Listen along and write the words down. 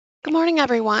Good morning,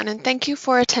 everyone, and thank you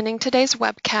for attending today's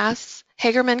webcast,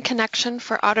 Hagerman Connection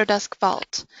for Autodesk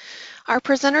Vault. Our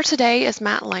presenter today is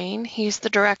Matt Lane. He's the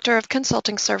Director of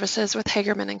Consulting Services with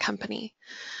Hagerman & Company.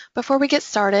 Before we get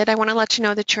started, I want to let you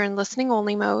know that you're in listening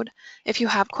only mode. If you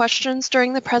have questions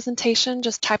during the presentation,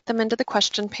 just type them into the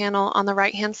question panel on the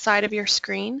right-hand side of your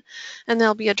screen, and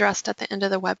they'll be addressed at the end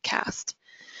of the webcast.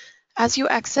 As you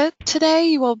exit today,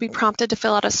 you will be prompted to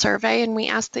fill out a survey, and we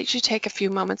ask that you take a few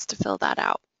moments to fill that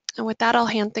out. And with that, I'll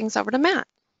hand things over to Matt.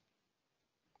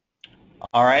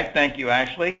 All right, thank you,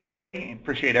 Ashley.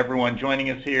 Appreciate everyone joining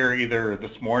us here either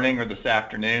this morning or this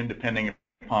afternoon, depending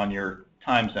upon your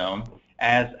time zone.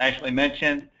 As Ashley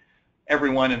mentioned,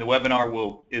 everyone in the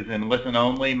webinar is in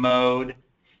listen-only mode.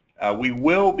 We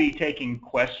will be taking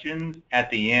questions at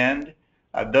the end.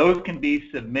 Those can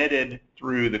be submitted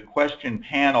through the question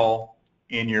panel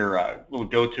in your little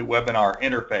GoToWebinar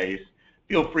interface.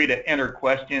 Feel free to enter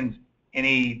questions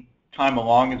any time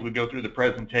along as we go through the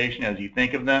presentation as you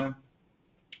think of them.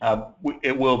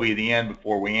 It will be the end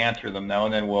before we answer them, though,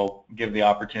 and then we'll give the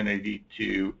opportunity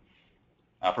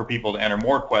for people to enter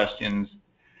more questions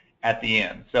at the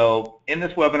end. So in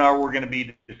this webinar, we're going to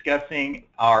be discussing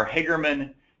our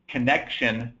Hagerman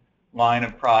Connection line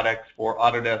of products for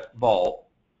Autodesk Vault,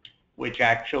 which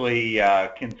actually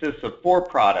consists of 4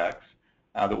 products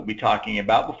that we'll be talking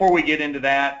about. Before we get into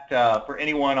that, for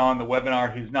anyone on the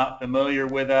webinar who's not familiar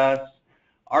with us,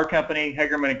 our company,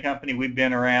 Hagerman & Company, we've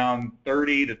been around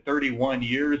 30 to 31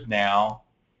 years now,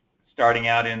 starting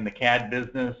out in the CAD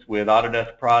business with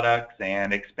Autodesk products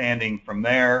and expanding from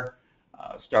there.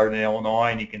 Started in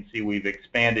Illinois, and you can see we've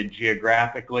expanded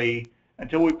geographically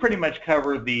until we pretty much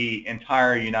cover the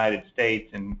entire United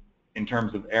States in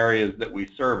terms of areas that we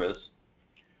service.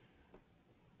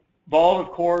 Vault,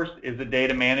 of course, is a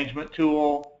data management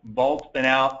tool. Vault's been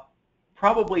out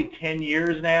probably 10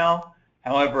 years now.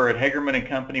 However, at Hagerman &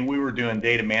 Company, we were doing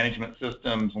data management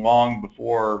systems long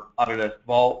before Autodesk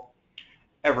Vault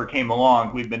ever came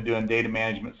along. We've been doing data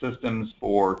management systems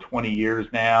for 20 years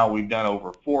now. We've done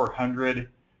over 400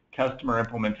 customer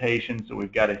implementations, so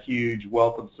we've got a huge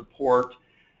wealth of support.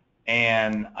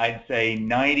 And I'd say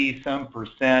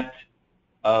 90-some%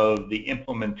 of the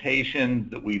implementations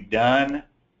that we've done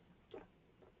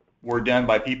were done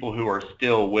by people who are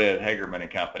still with Hagerman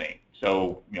 & Company.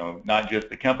 So, not just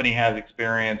the company has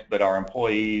experience, but our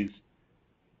employees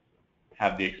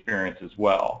have the experience as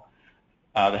well.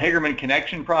 The Hagerman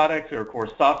Connection products are, of course,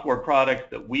 software products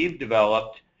that we've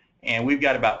developed, and we've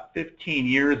got about 15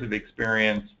 years of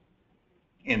experience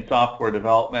in software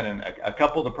development, and a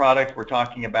couple of the products we're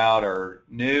talking about are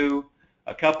new.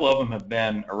 A couple of them have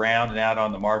been around and out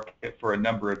on the market for a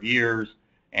number of years,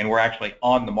 and we're actually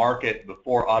on the market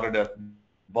before Autodesk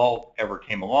Vault ever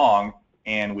came along,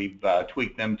 and we've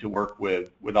tweaked them to work with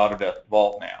Autodesk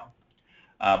Vault now.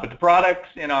 But the products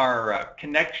in our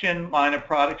Connection line of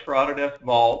products for Autodesk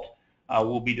Vault,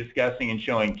 we'll be discussing and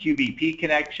showing QVP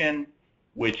Connection,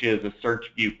 which is a search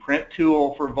view print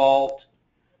tool for Vault,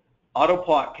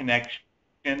 AutoPlot Connection,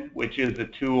 which is a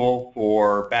tool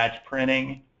for batch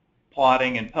printing,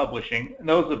 plotting, and publishing. And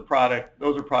those are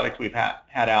products we've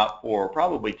had out for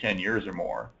probably 10 years or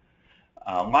more.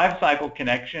 Lifecycle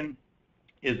Connection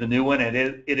is the new one. It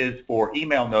is for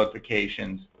email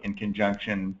notifications in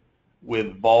conjunction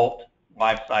with Vault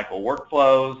lifecycle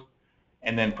workflows.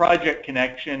 And then Project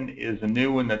Connection is a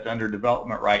new one that's under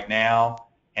development right now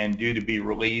and due to be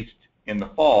released in the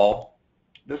fall,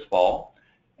 this fall.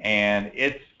 And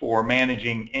it's for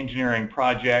managing engineering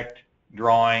project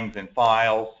drawings and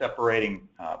files, separating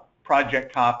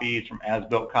project copies from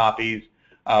as-built copies,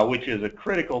 which is a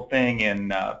critical thing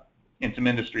in some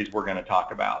industries we're going to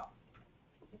talk about.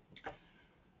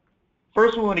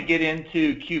 First, we want to get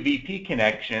into QVP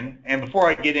Connection, and before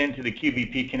I get into the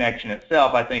QVP Connection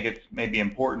itself, I think it's maybe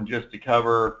important just to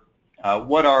cover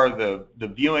what are the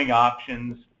viewing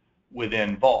options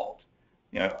within Vault.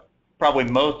 Probably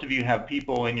most of you have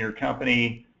people in your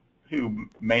company who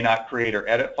may not create or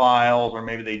edit files, or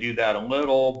maybe they do that a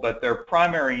little, but their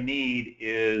primary need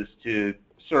is to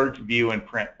search, view, and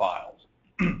print files.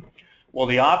 Well,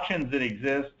 the options that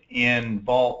exist in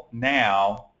Vault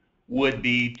now would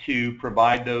be to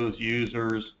provide those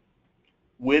users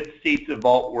with seats of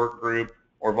Vault Workgroup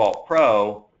or Vault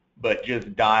Pro, but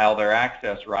just dial their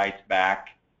access rights back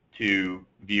to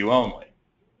view only.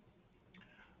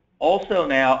 Also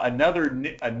now,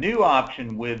 a new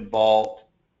option with Vault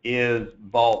is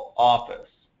Vault Office,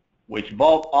 which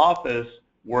Vault Office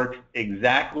works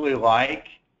exactly like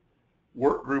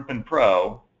Workgroup and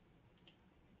Pro,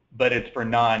 but it's for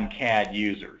non-CAD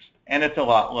users. And it's a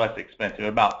lot less expensive,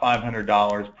 about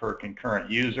 $500 per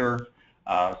concurrent user.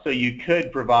 So you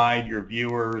could provide your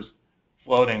viewers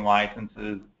floating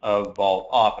licenses of Vault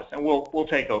Office, and we're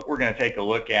going to take a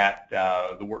look at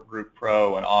the Workgroup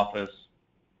Pro and Office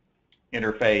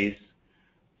interface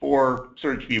for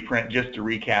Search View Print, just to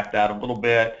recap that a little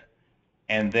bit,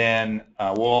 and then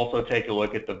we'll also take a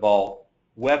look at the Vault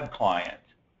Web Client,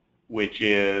 which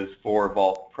is for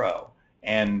Vault Pro.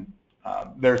 And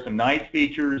there's some nice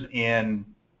features in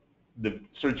the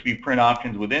Search View Print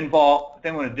options within Vault, but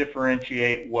then want to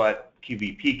differentiate what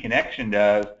QVP Connection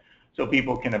does so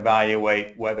people can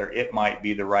evaluate whether it might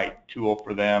be the right tool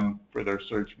for them, for their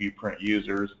Search View Print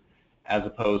users, as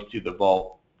opposed to the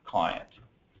Vault client.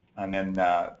 And then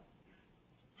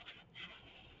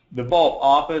the Vault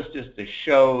Office, just to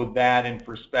show that in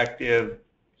perspective,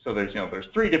 so there's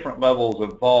 3 different levels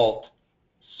of Vault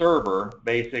Server: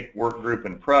 Basic, Workgroup,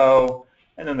 and Pro,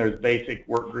 and then there's Basic,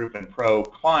 Workgroup, and Pro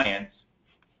clients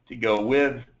to go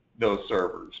with those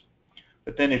servers.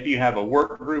 But then if you have a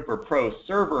Workgroup or Pro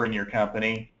server in your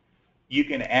company, you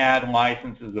can add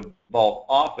licenses of Vault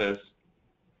Office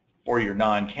for your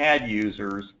non-CAD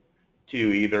users to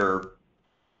either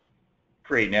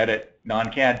create and edit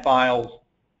non-CAD files,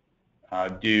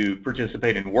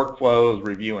 participate in workflows,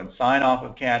 review and sign off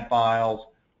of CAD files,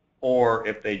 or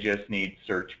if they just need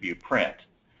Search View Print.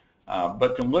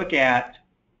 But to look at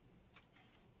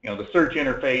the search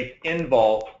interface in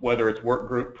Vault, whether it's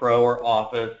Workgroup Pro or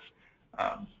Office,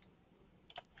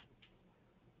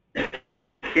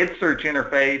 its search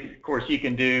interface, of course, you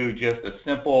can do just a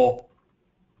simple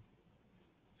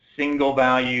single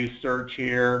value search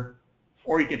here,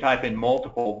 or you can type in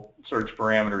multiple search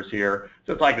parameters here.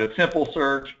 So it's like a simple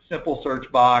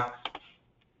search box.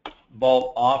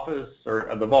 Vault Office,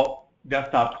 or the Vault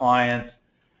desktop clients,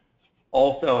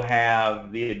 also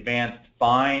have the advanced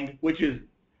find, which is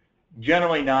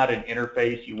generally not an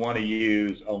interface you want to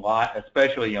use a lot,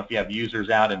 especially if you have users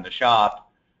out in the shop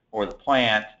or the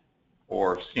plant,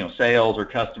 or sales or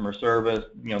customer service.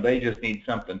 They just need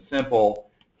something simple.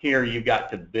 Here you've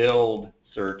got to build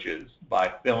searches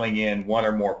by filling in one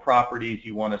or more properties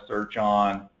you want to search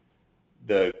on,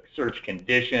 the search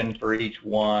condition for each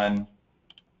one,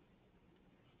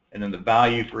 and then the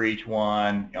value for each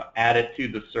one, add it to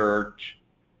the search,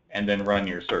 and then run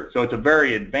your search. So it's a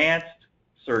very advanced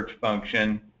search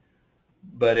function,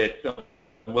 but it's a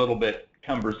little bit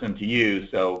cumbersome to use,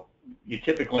 so you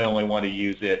typically only want to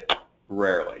use it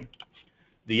rarely.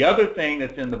 The other thing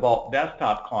that's in the Vault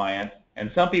desktop client,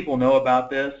 and some people know about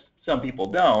this, some people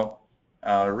don't.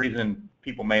 The reason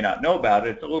people may not know about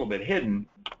it, it's a little bit hidden.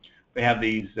 They have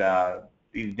these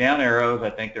down arrows. I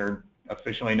think they're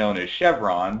officially known as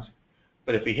chevrons,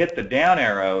 but if you hit the down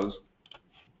arrows,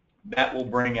 that will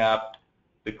bring up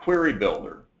the query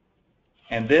builder.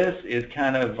 And this is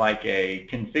kind of like a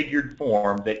configured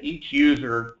form that each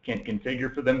user can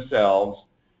configure for themselves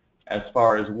as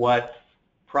far as what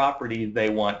properties they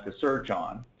want to search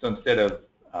on. So instead of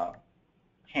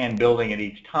hand building it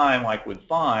each time like with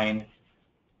find,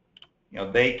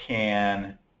 they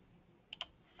can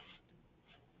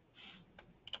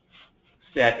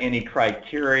set any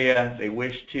criteria they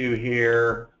wish to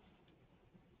here,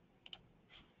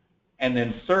 and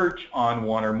then search on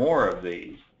one or more of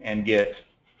these and get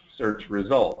search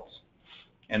results.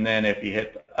 And then if you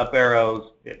hit the up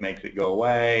arrows, it makes it go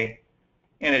away,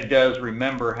 and it does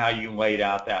remember how you laid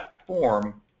out that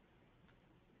form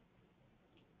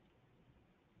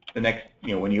the next,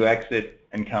 when you exit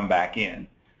and come back in.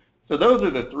 So those are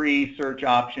the 3 search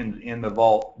options in the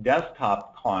Vault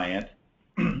desktop client.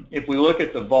 If we look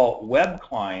at the Vault web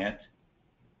client,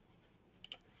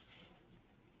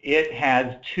 it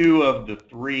has 2 of the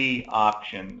 3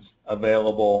 options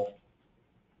available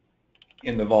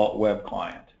in the Vault web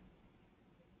client.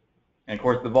 And of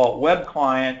course, the Vault web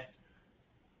client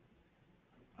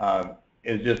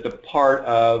is just a part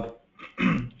of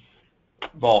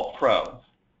Vault Pro.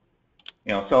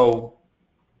 So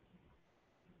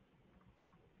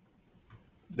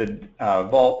the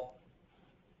Vault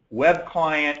web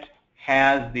client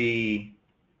has the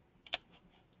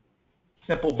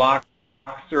simple box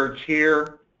search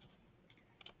here,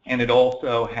 and it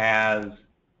also has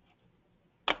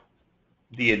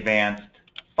the advanced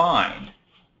find,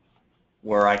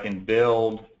 where I can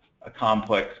build a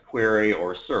complex query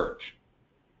or search.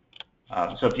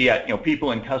 So if you have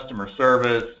people in customer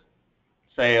service,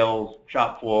 sales,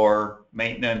 shop floor,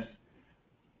 maintenance,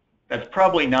 that's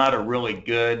probably not a really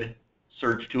good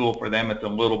search tool for them. It's a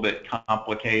little bit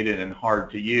complicated and hard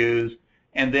to use.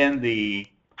 And then the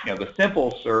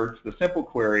simple search, the simple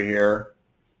query here,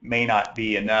 may not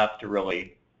be enough to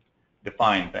really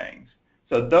define things.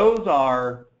 So those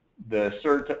are the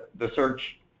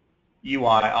search UI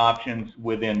options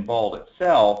within Vault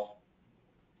itself.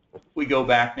 If we go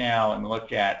back now and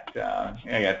look at,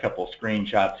 I got a couple of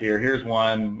screenshots here. Here's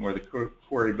one where the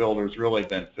query builder's really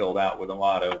been filled out with a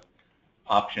lot of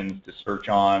options to search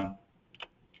on.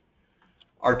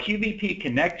 Our QVP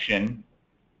connection,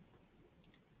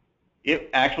 it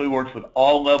actually works with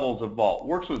all levels of Vault.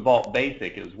 Works with Vault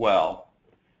Basic as well.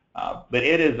 But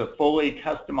it is a fully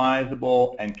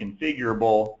customizable and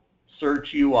configurable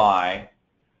search UI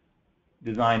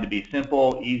designed to be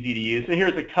simple, easy to use. So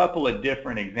here's a couple of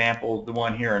different examples. The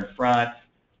one here in front,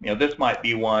 this might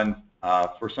be one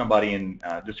for somebody in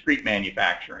discrete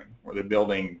manufacturing, where they're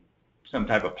building some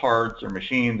type of parts or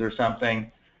machines or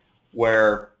something,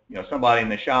 where somebody in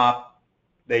the shop,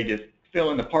 they just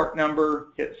fill in the part number,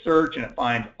 hit search, and it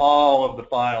finds all of the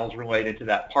files related to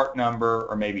that part number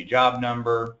or maybe job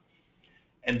number.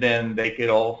 And then they could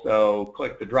also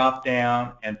click the drop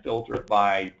down and filter it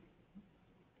by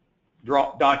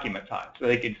document type. So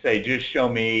they could say, just show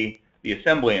me the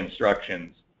assembly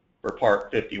instructions for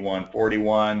part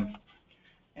 5141,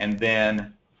 and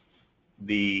then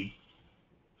the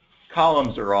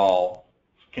columns are all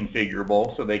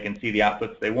configurable so they can see the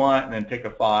outputs they want, and then pick a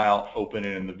file, open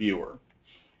it in the viewer.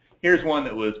 Here's one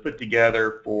that was put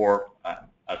together for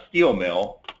a steel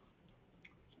mill,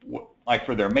 like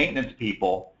for their maintenance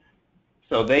people,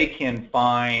 so they can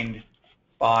find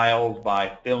files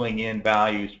by filling in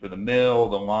values for the mill,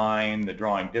 the line, the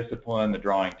drawing discipline, the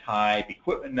drawing type,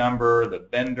 equipment number, the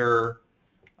vendor,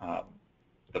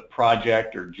 the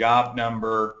project or job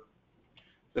number.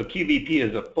 So QVP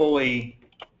is a fully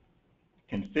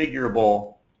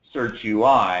configurable search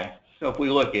UI. So if we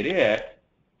look at it,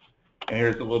 and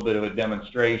here's a little bit of a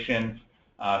demonstration.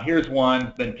 Here's one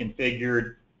that's been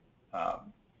configured.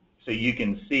 So you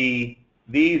can see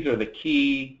these are the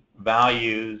key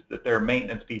values that their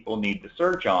maintenance people need to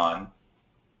search on.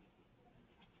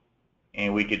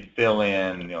 And we could fill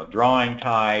in, drawing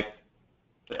type,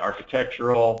 the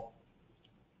architectural.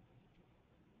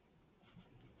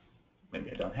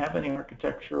 Maybe I don't have any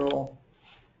architectural.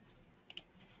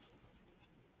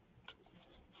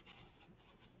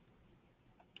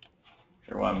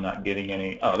 Sure why I'm not getting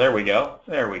any. Oh, there we go.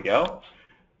 There we go.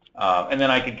 And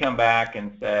then I could come back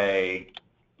and say,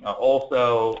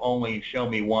 also only show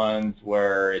me ones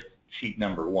where it's sheet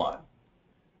number 1.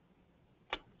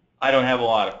 I don't have a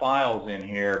lot of files in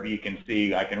here, but you can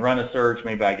see I can run a search.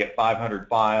 Maybe I get 500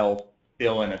 files,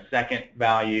 fill in a second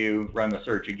value, run the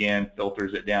search again,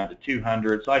 filters it down to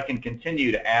 200. So I can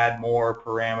continue to add more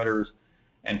parameters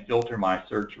and filter my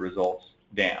search results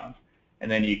down. And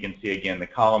then you can see again the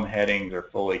column headings are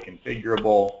fully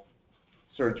configurable.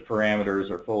 Search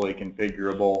parameters are fully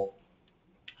configurable.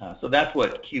 So that's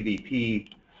what QVP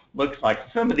looks like.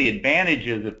 Some of the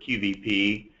advantages of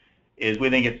QVP is we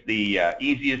think it's the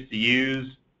easiest to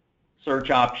use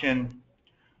search option.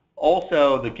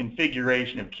 Also, the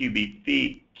configuration of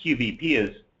QVP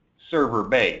is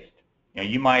server-based.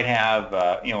 You might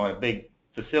have, in a big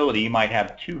facility, you might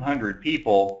have 200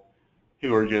 people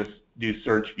who are just do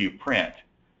search, view, print.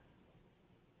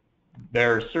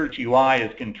 Their search UI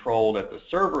is controlled at the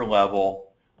server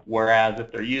level, whereas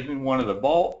if they're using one of the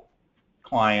Vault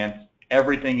clients,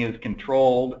 everything is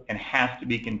controlled and has to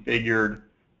be configured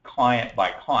client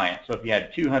by client. So if you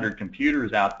had 200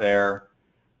 computers out there,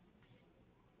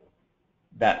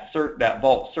 that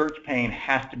Vault search pane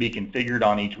has to be configured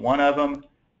on each one of them,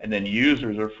 and then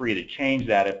users are free to change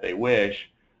that if they wish.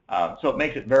 So it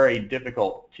makes it very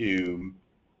difficult to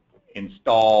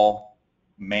install,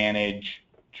 manage,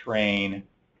 train,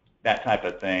 that type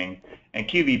of thing. And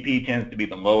QVP tends to be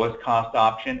the lowest cost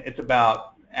option. It's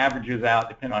about, averages out,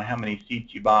 depending on how many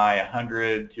seats you buy,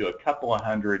 $100 to a couple of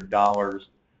 $100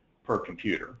 per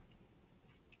computer.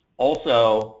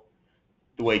 Also,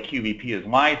 the way QVP is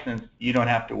licensed, you don't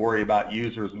have to worry about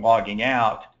users logging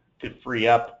out to free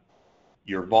up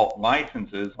your Vault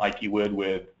licenses like you would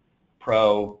with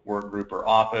Pro, Workgroup, or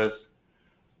Office.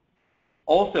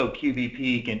 Also,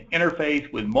 QVP can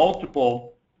interface with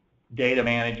multiple data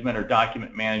management or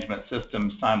document management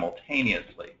systems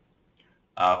simultaneously.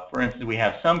 For instance, we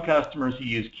have some customers who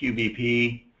use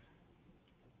QVP.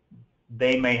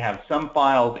 They may have some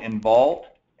files in Vault,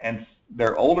 and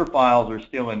their older files are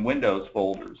still in Windows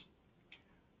folders.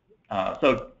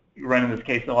 So you run in this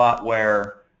case a lot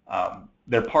where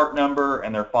their part number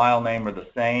and their file name are the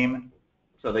same.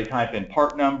 So they type in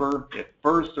part number. It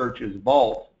first searches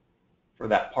Vault for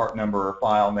that part number or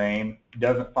file name,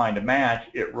 doesn't find a match,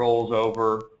 it rolls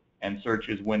over and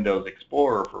searches Windows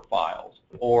Explorer for files.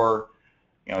 Or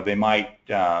they might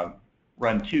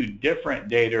run 2 different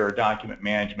data or document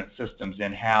management systems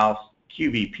in-house,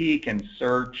 QVP can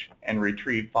search and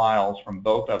retrieve files from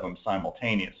both of them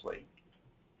simultaneously.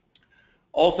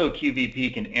 Also,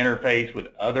 QVP can interface with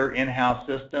other in-house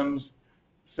systems.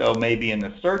 So maybe in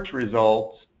the search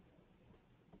results,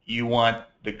 you want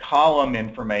the column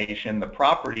information, the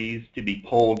properties, to be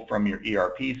pulled from your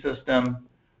ERP system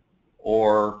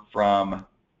or from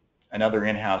another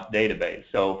in-house database.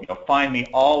 So find me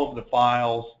all of the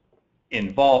files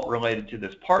in Vault related to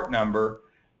this part number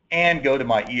and go to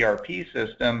my ERP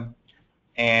system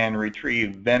and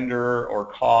retrieve vendor or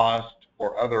cost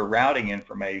or other routing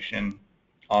information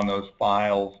on those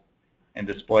files and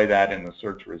display that in the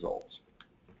search results.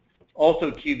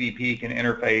 Also, QVP can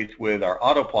interface with our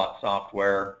AutoPlot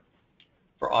software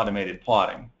for automated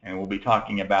plotting, and we'll be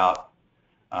talking about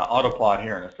AutoPlot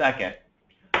here in a second.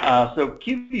 So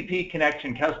QVP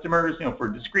Connection customers, for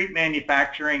discrete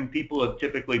manufacturing, people have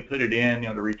typically put it in,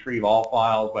 to retrieve all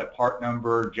files by part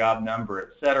number, job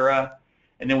number, etc.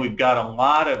 And then we've got a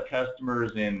lot of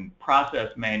customers in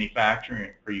process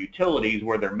manufacturing or utilities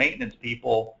where their maintenance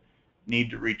people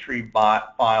need to retrieve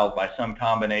files by some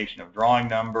combination of drawing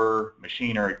number,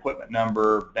 machine or equipment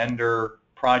number, vendor,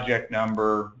 project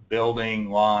number, building,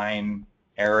 line,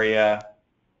 area,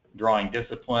 drawing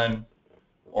discipline,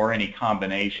 or any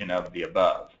combination of the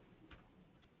above.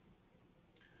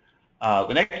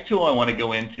 The next tool I want to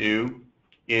go into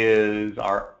is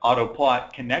our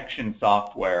AutoPlot Connection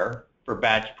software for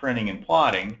batch printing and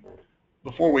plotting.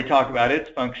 Before we talk about its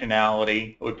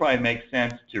functionality, it would probably make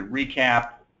sense to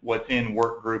recap what's in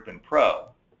Workgroup and Pro.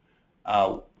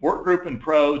 Workgroup and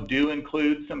Pro do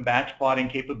include some batch plotting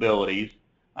capabilities.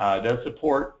 It does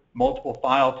support multiple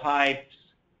file types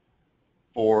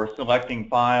for selecting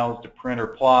files to print or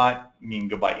plot. You can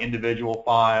go by individual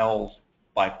files,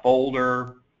 by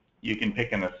folder. You can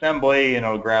pick an assembly and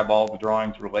it'll grab all the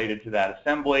drawings related to that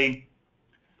assembly.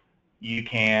 You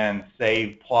can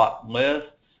save plot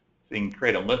lists, so you can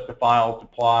create a list of files to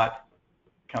plot,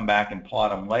 come back and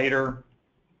plot them later.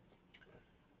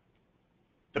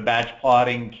 The batch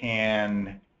plotting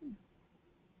can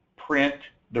print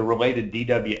the related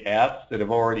DWFs that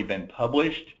have already been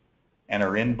published and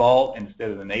are in Vault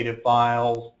instead of the native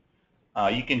files.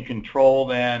 You can control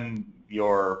then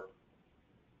your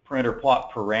print or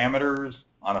plot parameters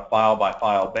on a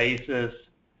file-by-file basis,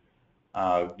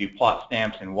 do plot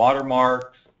stamps and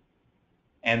watermarks,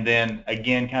 and then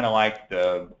again, kind of like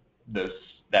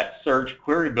that search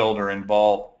query builder in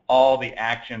Vault, all the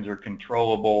actions are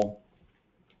controllable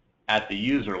at the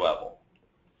user level.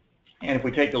 And if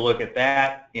we take a look at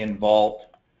that in Vault,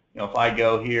 if I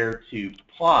go here to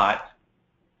plot,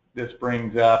 this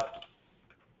brings up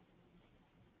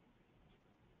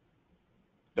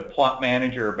the plot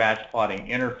manager or batch plotting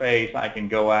interface. I can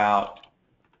go out,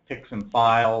 pick some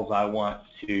files I want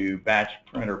to batch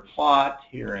print or plot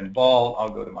here in Vault. I'll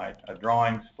go to my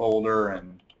drawings folder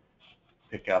and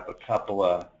pick up a couple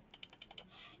of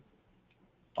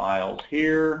files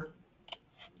here.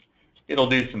 It'll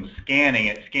do some scanning.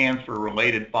 It scans for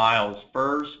related files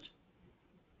first,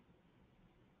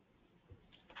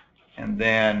 and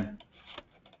then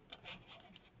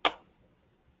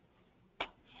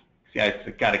see,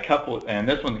 it's got a couple, and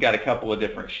this one's got a couple of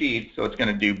different sheets, so it's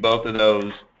going to do both of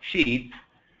those sheets,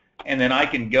 and then I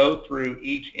can go through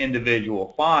each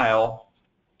individual file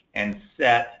and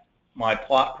set my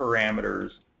plot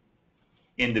parameters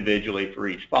individually for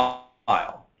each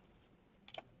file.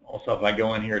 Also, if I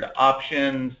go in here to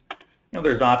options,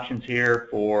 there's options here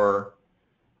for,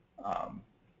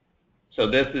 so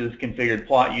this is configured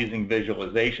plot using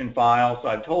visualization file. So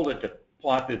I've told it to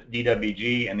plot this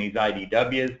DWG and these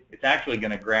IDWs. It's actually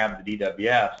going to grab the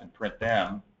DWFs and print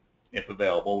them if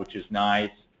available, which is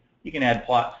nice. You can add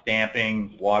plot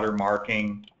stamping,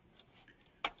 watermarking.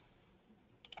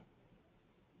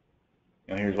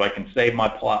 Here's where I can save my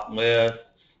plot lists.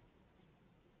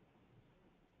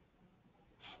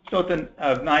 So it's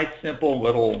a nice, simple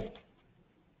little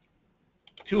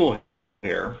tool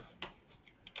here.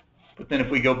 But then if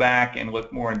we go back and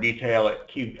look more in detail at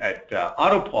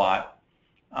AutoPlot,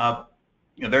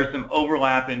 there's some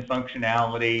overlap in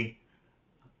functionality.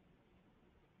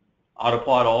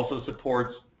 AutoPlot also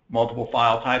supports multiple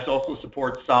file types, also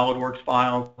supports SolidWorks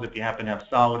files if you happen to have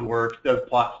SolidWorks, does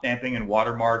plot stamping and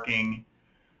watermarking.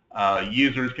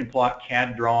 Users can plot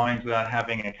CAD drawings without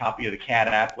having a copy of the CAD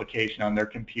application on their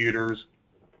computers,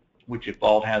 which if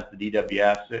Vault has the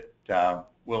DWFs, it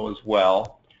will as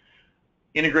well.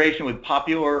 Integration with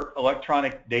popular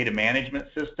electronic data management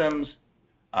systems.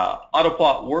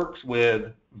 AutoPlot works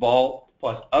with Vault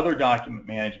plus other document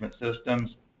management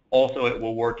systems. Also, it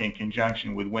will work in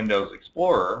conjunction with Windows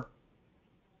Explorer.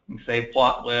 You can save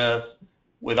plot lists,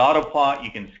 With AutoPlot,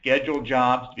 you can schedule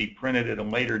jobs to be printed at a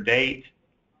later date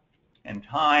and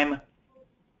time.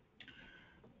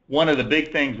 One of the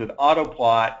big things with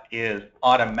AutoPlot is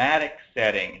automatic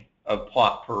setting of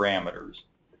plot parameters,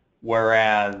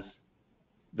 whereas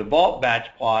the vault batch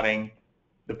plotting,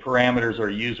 the parameters are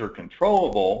user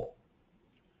controllable.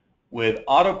 With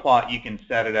AutoPlot, you can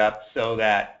set it up so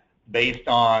that based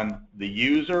on the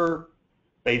user,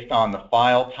 based on the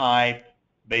file type,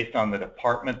 based on the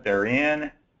department they're in,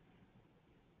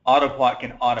 AutoPlot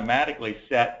can automatically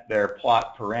set their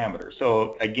plot parameters.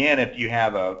 So again, if you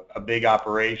have a big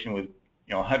operation with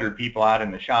 100 people out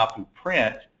in the shop who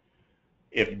print,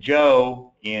 if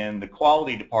Joe in the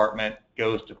quality department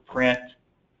goes to print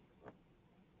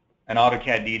an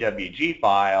AutoCAD DWG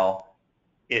file,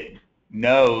 it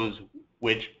knows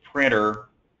which printer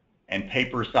and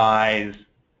paper size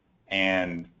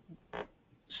and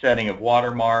setting of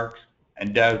watermarks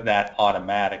and does that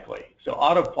automatically. So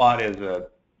AutoPlot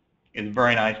is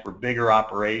very nice for bigger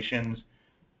operations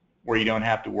where you don't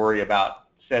have to worry about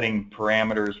setting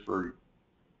parameters for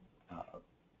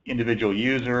individual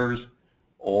users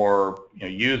or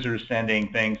users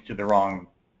sending things to the wrong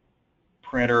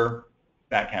printer,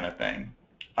 that kind of thing.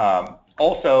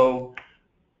 Also,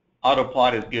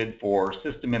 AutoPlot is good for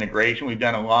system integration. We've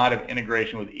done a lot of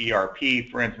integration with ERP.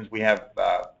 For instance, we have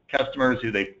customers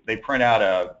who they print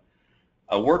out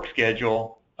a work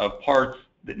schedule of parts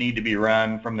that need to be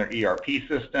run from their ERP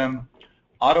system.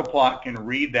 AutoPlot can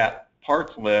read that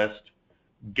parts list,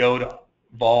 go to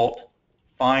Vault,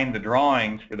 find the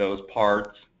drawings for those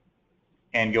parts,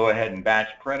 and go ahead and batch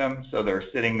print them so they're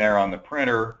sitting there on the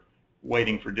printer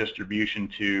waiting for distribution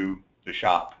to the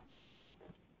shop.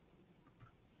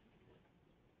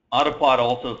 AutoPlot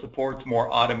also supports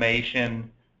more automation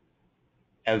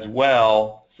as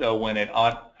well, so when it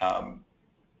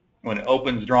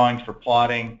opens drawings for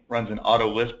plotting, runs an auto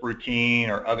list routine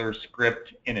or other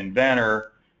script in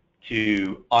Inventor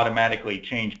to automatically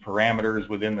change parameters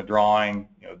within the drawing,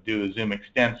 do a zoom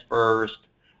extents first,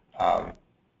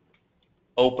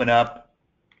 open up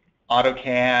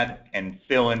AutoCAD and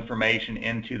fill information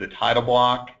into the title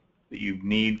block that you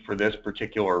need for this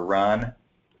particular run.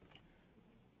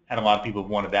 Had a lot of people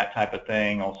have wanted that type of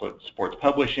thing. Also, it supports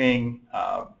publishing.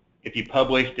 If you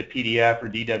publish to PDF or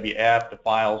DWF, the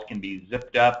files can be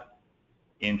zipped up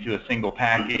into a single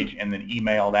package and then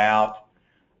emailed out.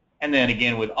 And then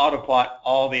again, with AutoPlot,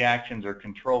 all the actions are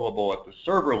controllable at the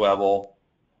server level,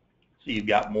 so you've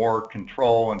got more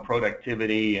control and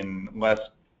productivity and less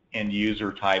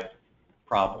end-user type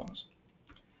problems.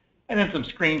 And then some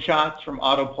screenshots from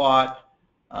AutoPlot.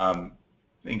 You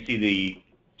can see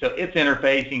so its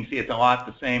interface, you can see it's a lot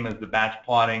the same as the batch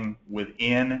plotting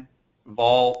within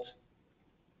Vault.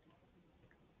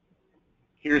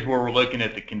 Here's where we're looking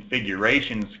at the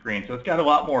configuration screen. So it's got a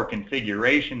lot more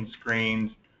configuration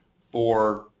screens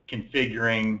for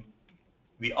configuring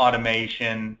the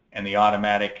automation and the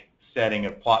automatic setting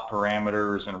of plot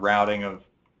parameters and routing of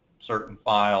certain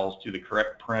files to the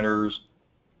correct printers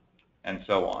and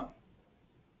so on.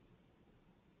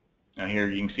 Now here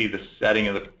you can see the setting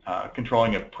of the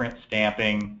controlling of print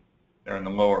stamping there in the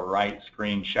lower right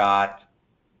screenshot.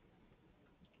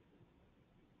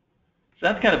 So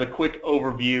that's kind of a quick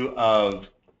overview of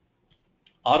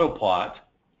AutoPlot.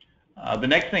 The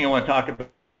next thing I want to talk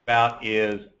about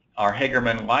is our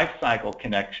Hagerman Lifecycle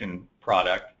Connection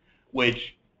product,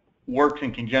 which works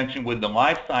in conjunction with the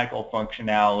Lifecycle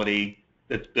functionality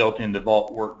that's built into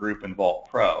Vault Workgroup and Vault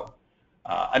Pro.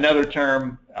 Another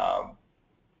term,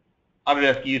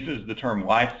 Autodesk uses the term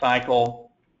Lifecycle.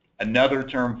 Another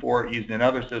term for it used in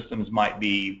other systems might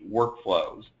be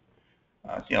workflows.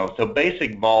 So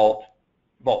basic Vault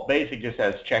Basic just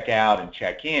has check out and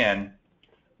check in.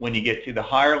 When you get to the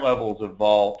higher levels of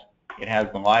Vault, it has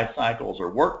the life cycles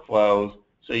or workflows,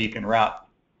 so you can route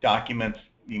documents.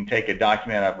 You can take a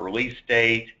document out of release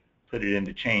state, put it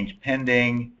into change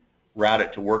pending, route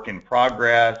it to work in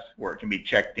progress, where it can be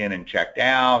checked in and checked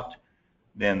out.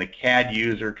 Then the CAD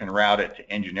user can route it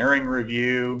to engineering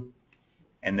review,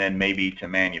 and then maybe to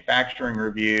manufacturing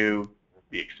review,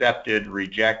 be accepted,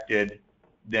 rejected,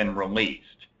 then released.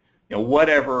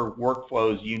 Whatever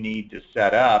workflows you need to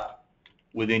set up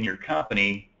within your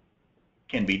company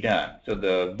can be done. So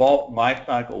the Vault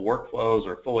lifecycle workflows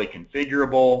are fully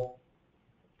configurable.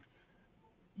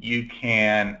 You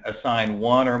can assign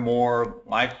one or more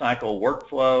lifecycle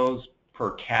workflows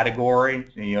per category.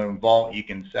 So, in Vault, you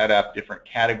can set up different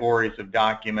categories of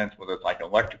documents, whether it's like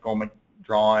electrical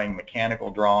drawing, mechanical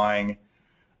drawing.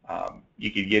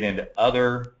 You could get into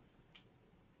other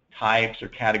types or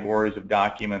categories of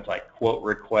documents like quote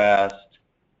request,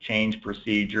 change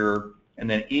procedure, And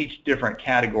then each different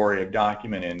category of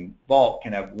document in Vault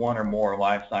can have one or more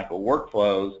lifecycle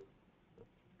workflows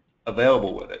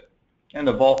available with it. And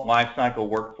the Vault lifecycle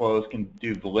workflows can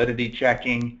do validity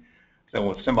checking. So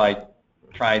if somebody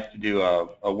tries to do a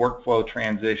workflow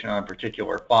transition on a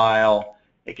particular file,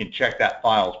 it can check that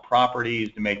file's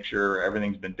properties to make sure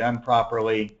everything's been done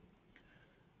properly.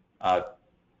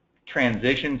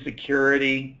 Transition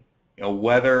security,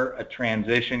 whether a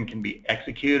transition can be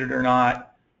executed or not,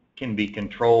 can be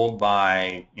controlled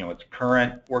by its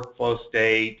current workflow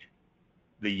state,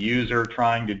 the user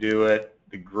trying to do it,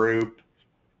 the group,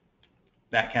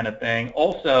 that kind of thing.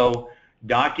 Also,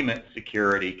 document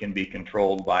security can be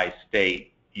controlled by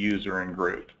state, user, and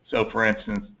group. So for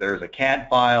instance, there's a CAD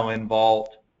file in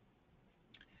Vault,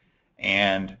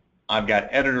 and I've got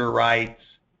editor rights,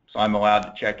 so I'm allowed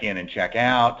to check in and check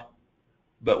out.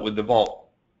 But with the Vault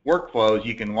workflows,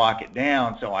 you can lock it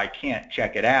down so I can't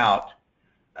check it out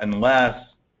unless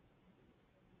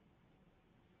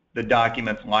the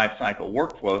document's lifecycle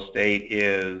workflow state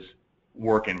is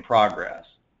work in progress.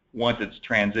 Once it's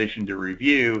transitioned to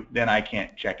review, then I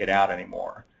can't check it out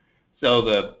anymore. So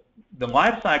the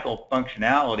lifecycle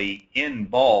functionality in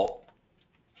Vault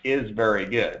is very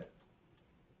good,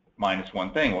 minus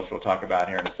one thing, which we'll talk about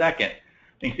here in a second.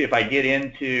 You can see if I get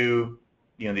into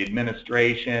the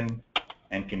administration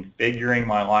and configuring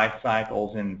my life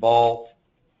cycles in Vault,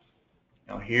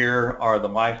 here are the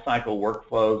life cycle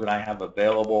workflows that I have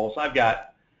available. So I've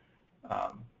got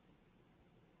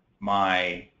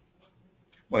my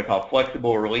what I call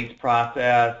flexible release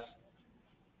process.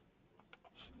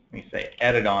 Let me say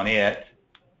edit on it,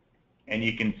 and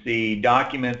you can see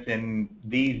documents in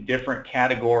these different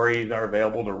categories are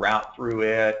available to route through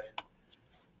it.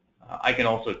 I can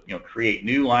also create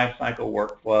new lifecycle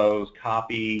workflows,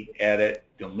 copy, edit,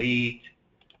 delete,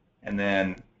 and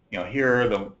then here are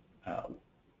the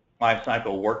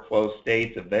lifecycle workflow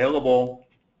states available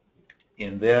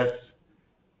in this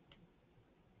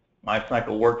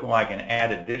lifecycle workflow. I can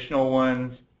add additional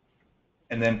ones,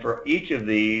 and then for each of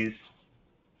these,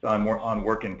 so I'm on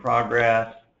work in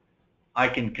progress, I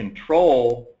can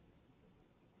control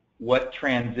what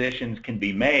transitions can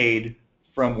be made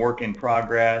from work in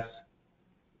progress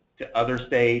to other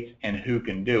states and who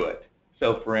can do it.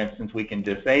 So for instance, we can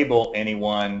disable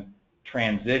anyone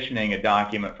transitioning a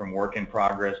document from work in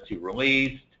progress to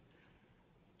released,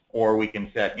 or we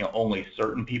can set only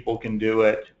certain people can do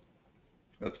it.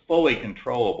 So it's fully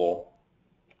controllable.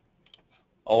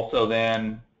 Also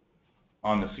then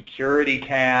on the security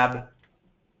tab,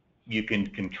 you can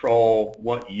control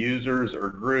what users or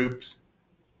groups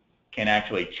can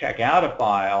actually check out a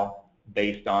file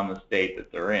based on the state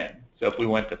that they're in. So if we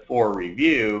went to for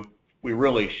review, we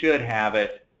really should have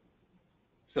it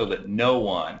so that no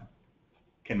one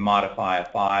can modify a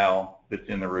file that's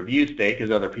in the review state because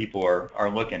other people are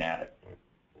looking at it.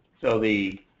 So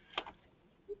the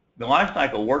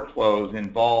lifecycle workflows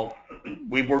involve,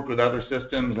 we've worked with other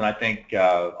systems, and I think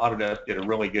Autodesk did a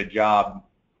really good job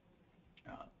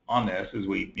on this as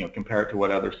we compare it to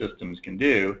what other systems can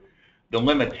do. The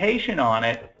limitation on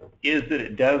it is that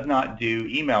it does not do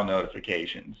email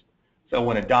notifications. So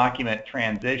when a document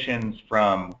transitions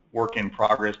from work in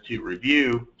progress to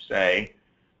review, say,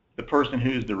 the person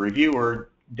who's the reviewer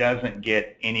doesn't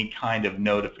get any kind of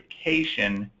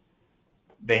notification.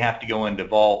 They have to go into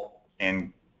Vault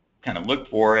and kind of look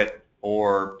for it,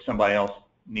 or somebody else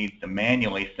needs to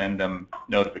manually send them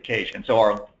notification. So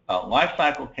our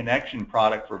Lifecycle Connection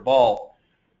product for Vault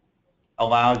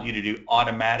allows you to do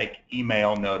automatic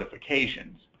email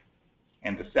notifications.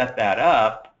 And to set that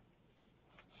up,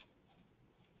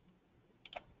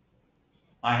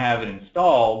 I have it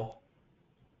installed,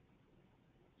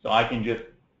 so I can just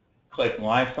click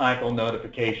Lifecycle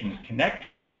Notifications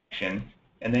Connection,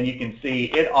 and then you can see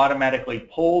it automatically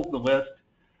pulls the list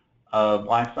of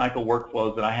lifecycle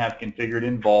workflows that I have configured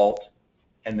in Vault,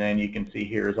 and then you can see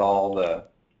here's all the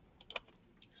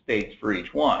states for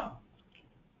each one.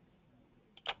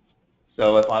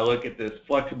 So if I look at this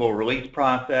flexible release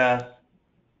process,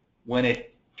 when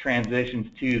it transitions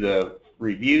to the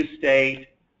review state,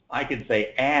 I could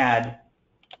say add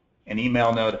an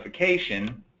email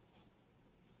notification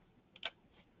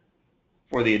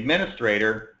for the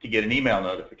administrator to get an email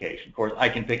notification. Of course, I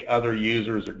can pick other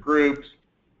users or groups,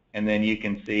 and then you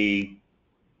can see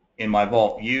in my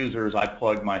Vault users, I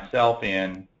plug myself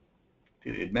in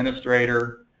to the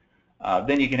administrator.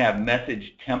 Then you can have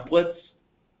message templates.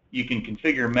 You can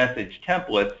configure message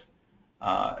templates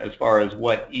as far as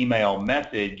what email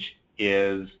message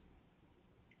is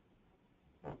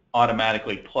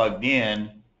automatically plugged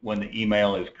in when the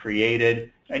email is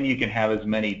created, and you can have as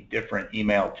many different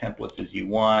email templates as you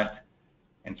want.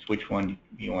 and which one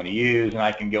you want to use, and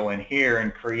I can go in here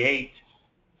and create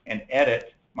and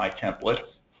edit my templates.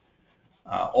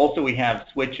 Also, we have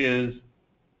switches.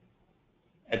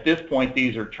 At this point,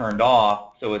 these are turned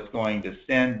off, so it's going to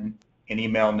send an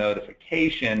email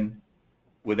notification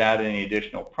without any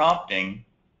additional prompting,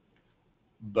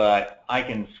 but I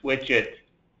can switch it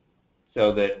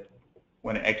so that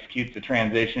when it executes the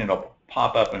transition, it'll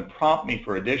pop up and prompt me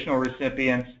for additional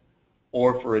recipients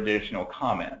or for additional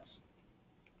comments.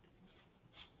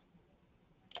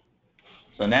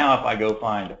 So now if I go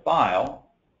find a file,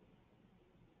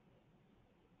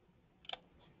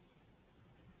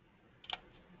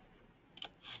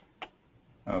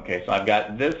 okay, so I've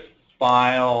got this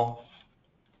file.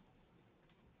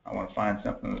 I want to find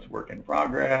something that's work in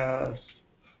progress.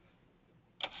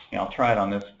 I'll try it on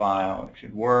this file. It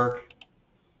should work.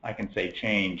 I can say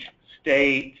change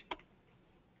state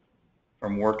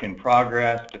from work in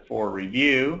progress to for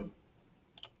review.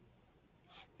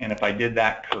 And if I did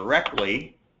that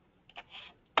correctly,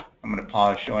 I'm going to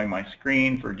pause showing my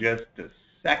screen for just a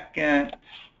second.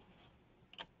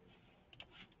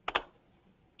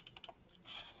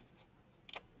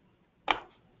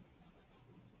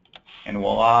 And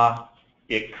voila,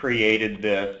 it created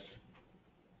this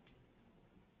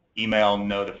email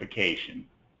notification.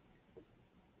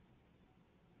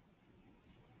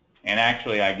 And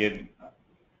actually, I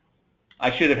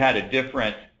should have had a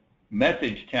different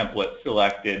message template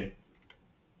selected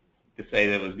to say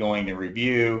that it was going to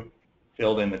review,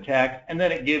 filled in the text, and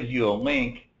then it gives you a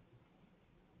link,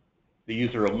 the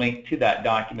user a link to that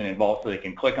document in Vault so they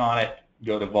can click on it,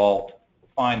 go to Vault,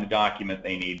 find the document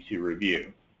they need to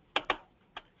review.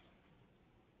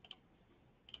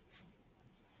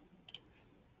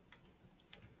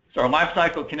 So our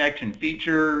lifecycle connection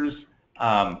features,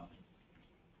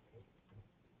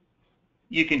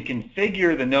 you can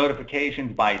configure the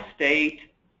notifications by state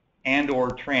and or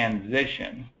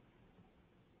transition.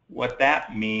 What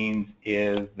that means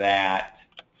is that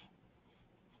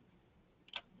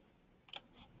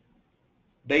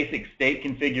basic state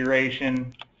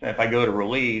configuration, so if I go to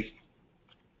release,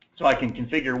 so I can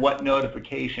configure what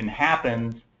notification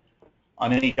happens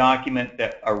on any document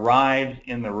that arrives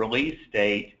in the release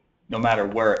state, no matter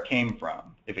where it came from.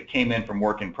 If it came in from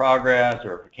work in progress,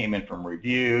 or if it came in from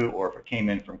review, or if it came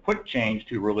in from quick change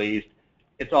to released,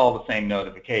 it's all the same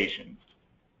notification.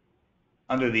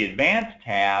 Under the advanced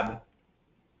tab,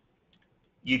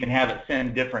 you can have it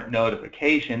send different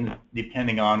notifications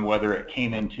depending on whether it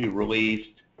came into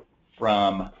released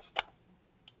from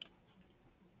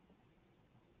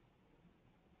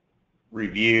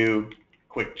review,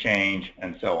 quick change,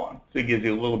 and so on. So it gives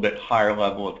you a little bit higher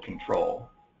level of control.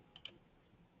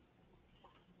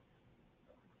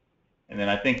 And then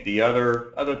I think the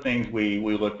other things we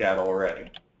looked at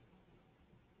already.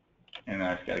 And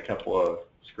I've got a couple of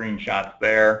screenshots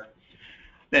there.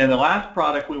 Then the last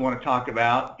product we want to talk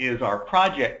about is our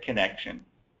project connection.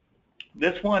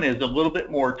 This one is a little bit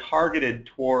more targeted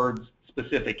towards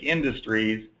specific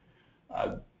industries,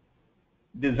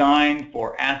 designed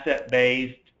for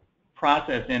asset-based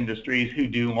process industries who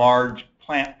do large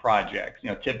plant projects.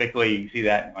 Typically you see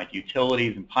that in like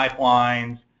utilities and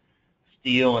pipelines,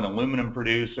 steel and aluminum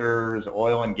producers,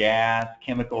 oil and gas,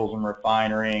 chemicals and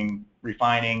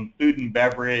refining, food and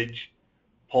beverage,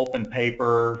 pulp and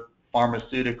paper,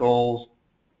 pharmaceuticals,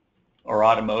 or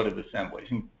automotive assemblies.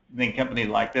 And I think companies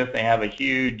like this, they have a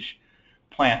huge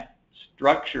plant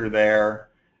structure there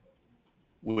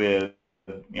with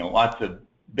lots of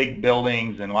big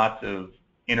buildings and lots of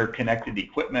interconnected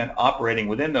equipment operating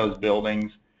within those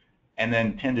buildings, and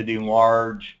then tend to do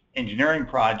large engineering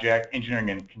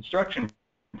and construction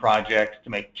projects to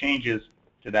make changes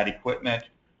to that equipment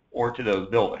or to those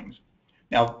buildings.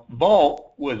 Now,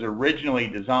 Vault was originally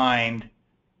designed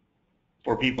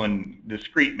for people in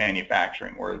discrete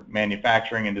manufacturing, or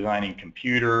manufacturing and designing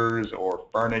computers or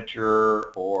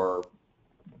furniture or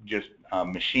just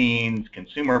machines,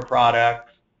 consumer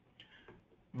products.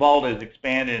 Vault has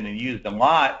expanded and used a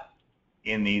lot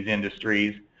in these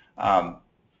industries,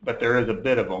 but there is a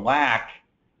bit of a lack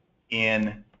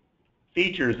in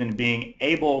features in being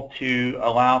able to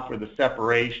allow for the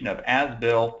separation of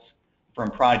as-built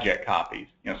from project copies.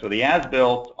 So the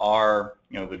as-built are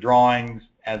the drawings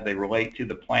as they relate to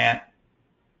the plant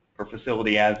or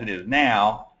facility as it is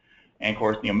now, and of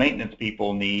course maintenance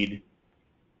people need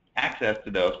access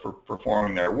to those for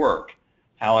performing their work.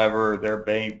 However, there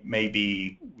may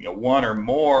be one or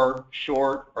more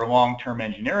short or long-term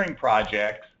engineering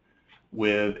projects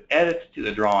with edits to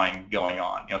the drawings going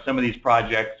on. Some of these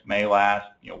projects may last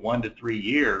 1 to 3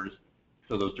 years,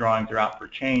 so those drawings are out for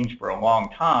change for a long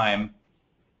time.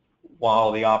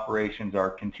 while the operations are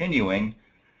continuing.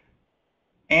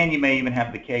 And you may even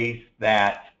have the case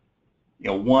that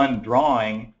one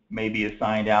drawing may be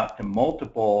assigned out to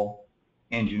multiple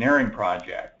engineering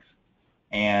projects,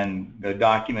 and the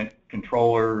document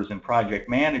controllers and project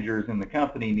managers in the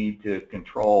company need to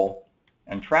control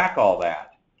and track all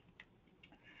that.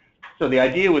 So the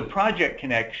idea with Project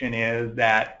Connection is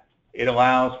that it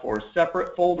allows for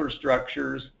separate folder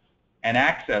structures and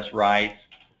access rights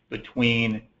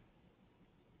between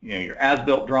your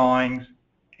as-built drawings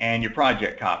and your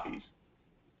project copies.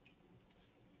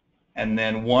 And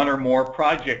then one or more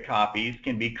project copies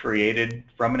can be created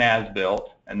from an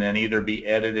as-built and then either be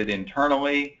edited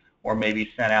internally or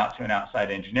maybe sent out to an outside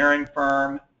engineering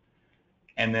firm.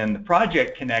 And then the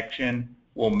Project Connection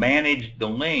will manage the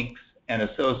links and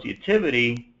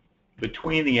associativity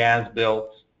between the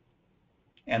as-built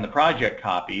and the project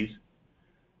copies.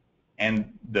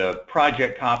 And the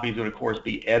project copies would, of course,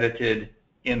 be edited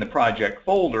in the project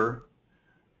folder.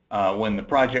 When the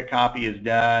project copy is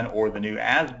done or the new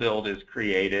as-built is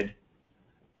created,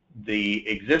 the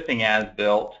existing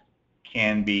as-built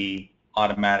can be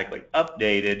automatically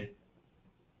updated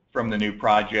from the new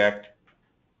project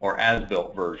or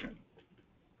as-built version.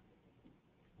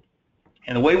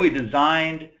 And the way we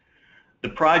designed the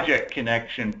Project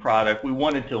Connection product, we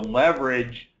wanted to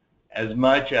leverage as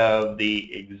much of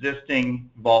the existing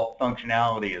Vault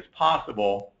functionality as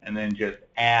possible and then just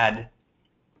add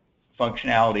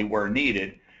functionality where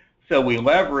needed. So we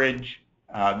leverage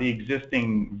the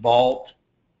existing Vault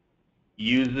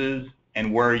uses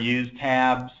and where used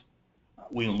tabs.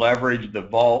 We leverage the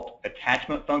Vault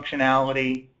attachment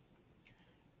functionality,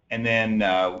 and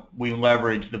then we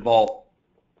leverage the Vault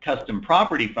custom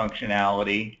property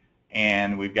functionality,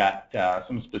 and we've got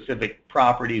some specific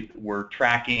properties that we're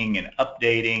tracking and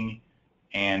updating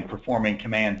and performing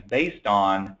commands based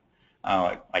on,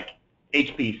 like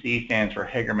HPC stands for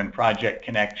Hagerman Project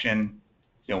Connection.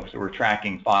 So we're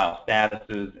tracking file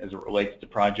statuses as it relates to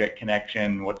Project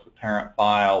Connection. What's the parent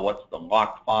file? What's the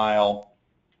locked file?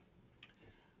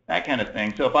 That kind of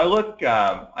thing. So if I look,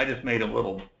 I just made a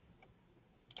little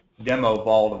demo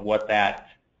vault of what that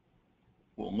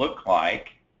will look like.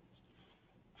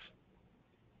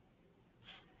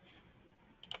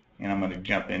 And I'm going to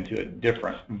jump into a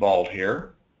different vault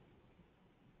here.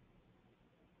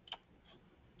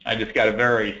 I just got a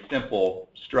very simple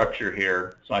structure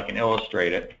here so I can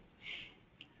illustrate it.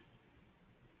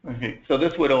 Okay, so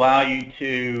this would allow you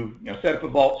to set up a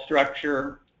vault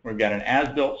structure. We've got an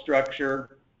as-built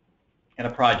structure and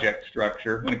a project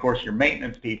structure. And of course your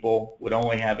maintenance people would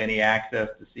only have any access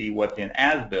to see what's in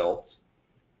as-built,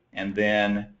 and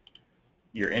then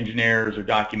your engineers or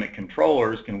document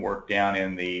controllers can work down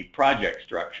in the project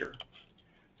structure.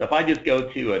 So if I just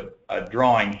go to a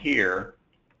drawing here,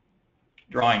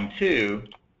 drawing 2,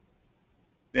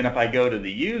 then if I go to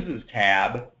the Uses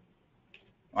tab,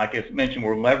 like I mentioned,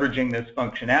 we're leveraging this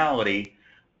functionality.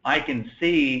 I can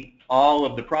see all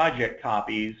of the project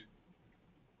copies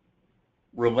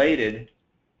related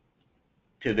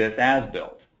to this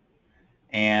as-built.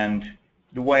 And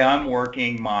the way I'm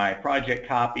working, my project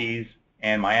copies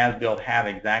and my as-built have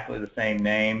exactly the same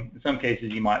name. In some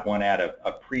cases, you might want to add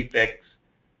a prefix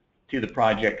to the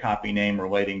project copy name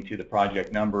relating to the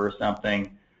project number or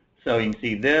something. So you can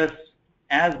see this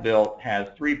as-built has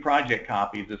 3 project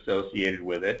copies associated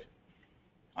with it.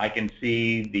 I can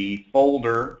see the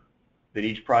folder that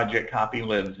each project copy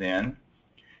lives in.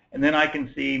 And then I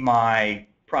can see my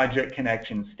Project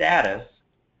Connection status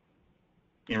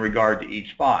in regard to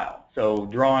each file. So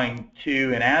drawing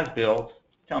 2 and as-built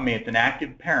tell me it's an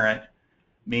active parent,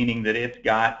 meaning that it's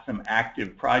got some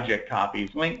active project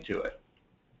copies linked to it.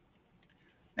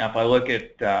 Now if I look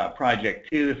at project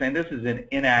 2, saying this is an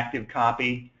inactive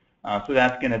copy, so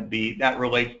that's going to be, that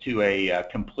relates to a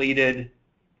completed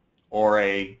or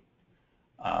a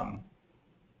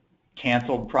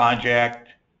canceled project.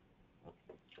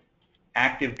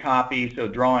 Active copy, so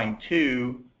drawing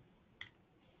 2,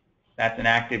 that's an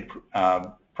active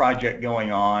project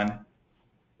going on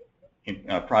in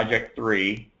project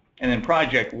 3, and then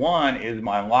project 1 is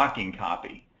my locking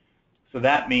copy. So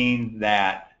that means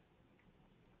that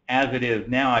as it is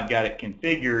now, I've got it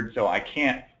configured so I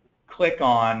can't click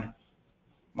on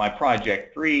my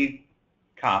project 3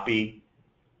 copy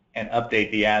and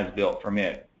update the as-built from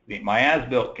it. My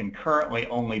as-built can currently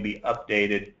only be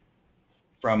updated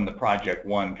from the project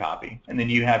 1 copy, and then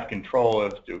you have control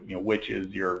as to which is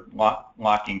your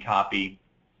locking copy,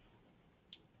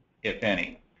 if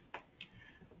any.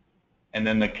 And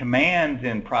then the commands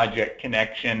in Project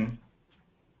Connection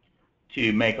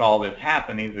to make all this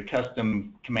happen, these are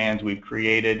custom commands we've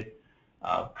created.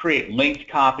 Create linked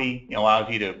copy,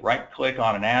 allows you to right-click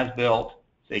on an as-built,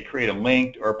 say create a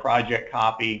linked or a project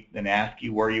copy, then ask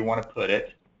you where you want to put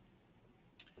it.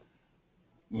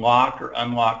 Lock or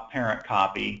unlock parent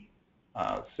copy.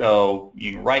 So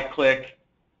you can right-click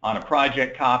on a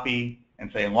project copy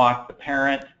and say lock the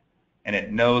parent, and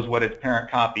it knows what its parent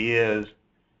copy is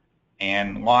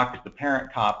and locks the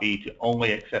parent copy to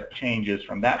only accept changes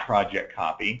from that project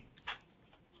copy.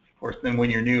 Of course, then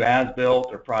when your new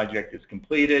as-built or project is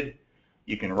completed,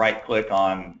 you can right-click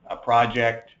on a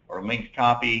project or linked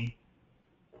copy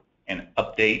and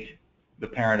update the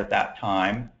parent at that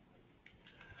time.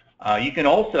 You can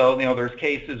also, there's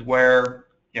cases where,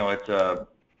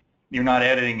 you're not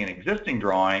editing an existing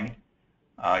drawing,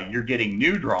 you're getting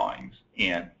new drawings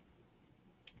in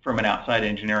from an outside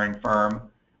engineering firm,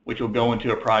 which will go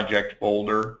into a project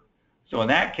folder. So in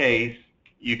that case,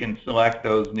 you can select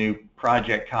those new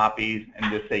project copies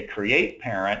and just say create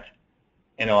parent,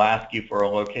 and it'll ask you for a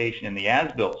location in the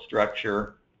as-built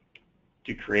structure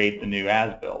to create the new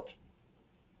as-built.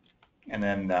 And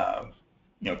then a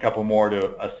couple more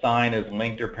to assign as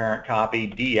linked or parent copy,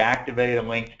 deactivate a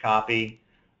linked copy.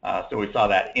 So we saw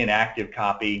that inactive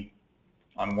copy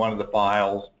on one of the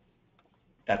files.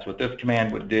 That's what this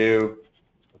command would do.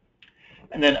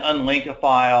 And then unlink a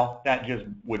file. That just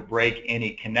would break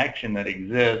any connection that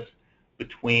exists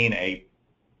between a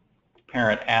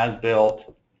parent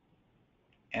as-built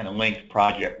and a linked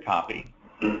project copy.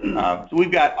 So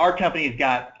our company's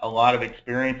got a lot of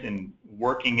experience in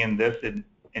working in this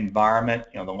environment,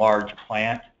 the large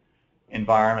plant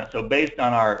environment. So based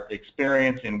on our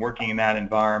experience in working in that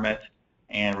environment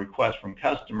and requests from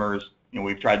customers,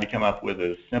 we've tried to come up with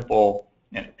as simple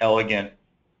and elegant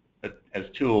as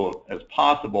tool as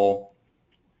possible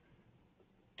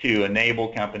to enable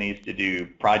companies to do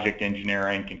project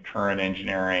engineering, concurrent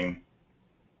engineering,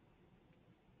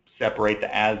 separate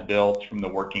the as-built from the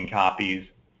working copies,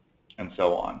 and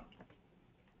so on.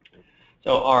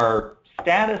 So our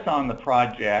status on the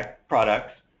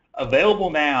products available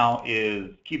now is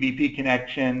QVP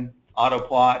Connection,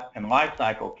 AutoPlot, and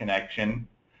Lifecycle Connection.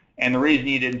 And the reason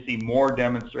you didn't see more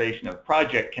demonstration of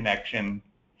Project Connection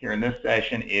here in this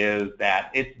session is that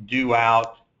it's due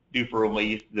for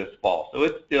release this fall. So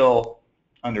it's still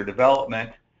under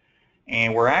development,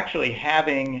 and we're actually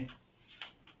having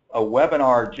a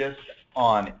webinar just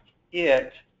on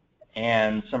it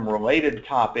and some related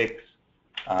topics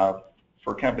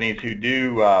for companies who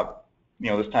do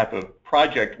this type of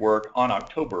project work on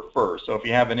October 1st. So if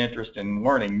you have an interest in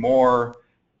learning more,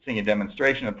 seeing a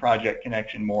demonstration of Project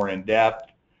Connection more in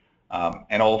depth,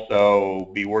 and also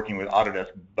be working with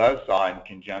Autodesk Buzzsaw in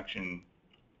conjunction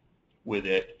with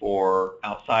it for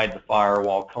outside the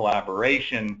firewall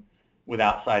collaboration with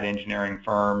outside engineering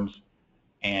firms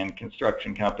and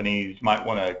construction companies, might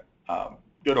want to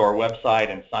go to our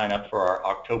website and sign up for our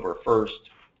October 1st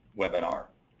webinar.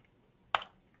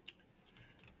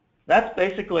 That's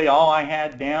basically all I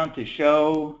had down to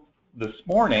show this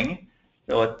morning.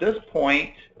 So at this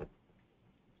point,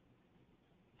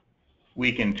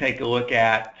 we can take a look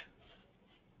at,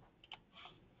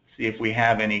 see if we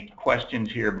have any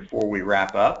questions here before we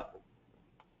wrap up.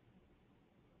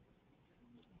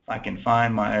 If I can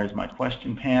find there's my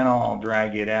question panel, I'll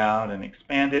drag it out and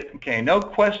expand it. Okay, no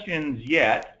questions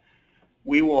yet.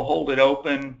 We will hold it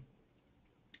open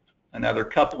another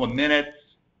couple of minutes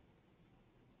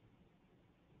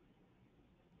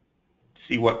to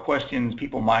see what questions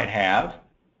people might have.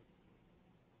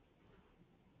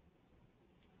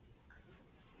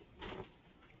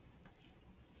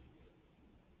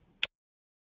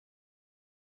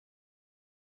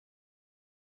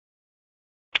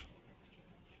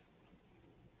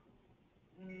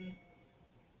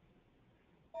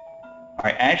 All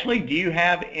right, Ashley, do you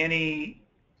have any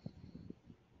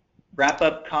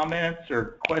wrap-up comments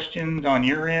or questions on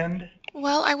your end?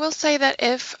 Well, I will say that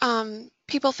if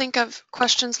people think of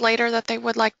questions later that they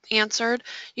would like answered,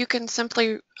 you can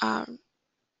simply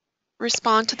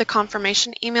respond to the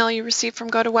confirmation email you received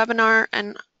from GoToWebinar,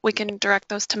 and we can direct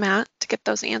those to Matt to get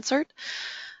those answered.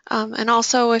 And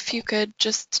also, if you could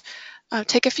just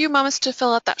take a few moments to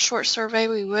fill out that short survey,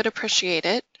 we would appreciate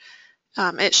it.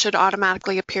 It should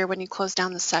automatically appear when you close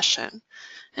down the session.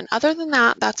 And other than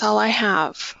that, that's all I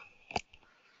have.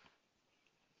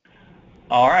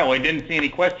 All right, well, I didn't see any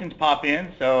questions pop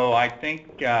in, so I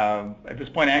think at this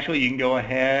point, actually, you can go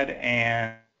ahead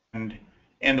and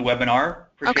end the webinar.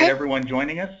 Appreciate everyone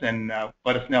joining us, and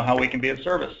let us know how we can be of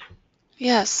service.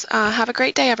 Yes, have a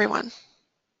great day, everyone.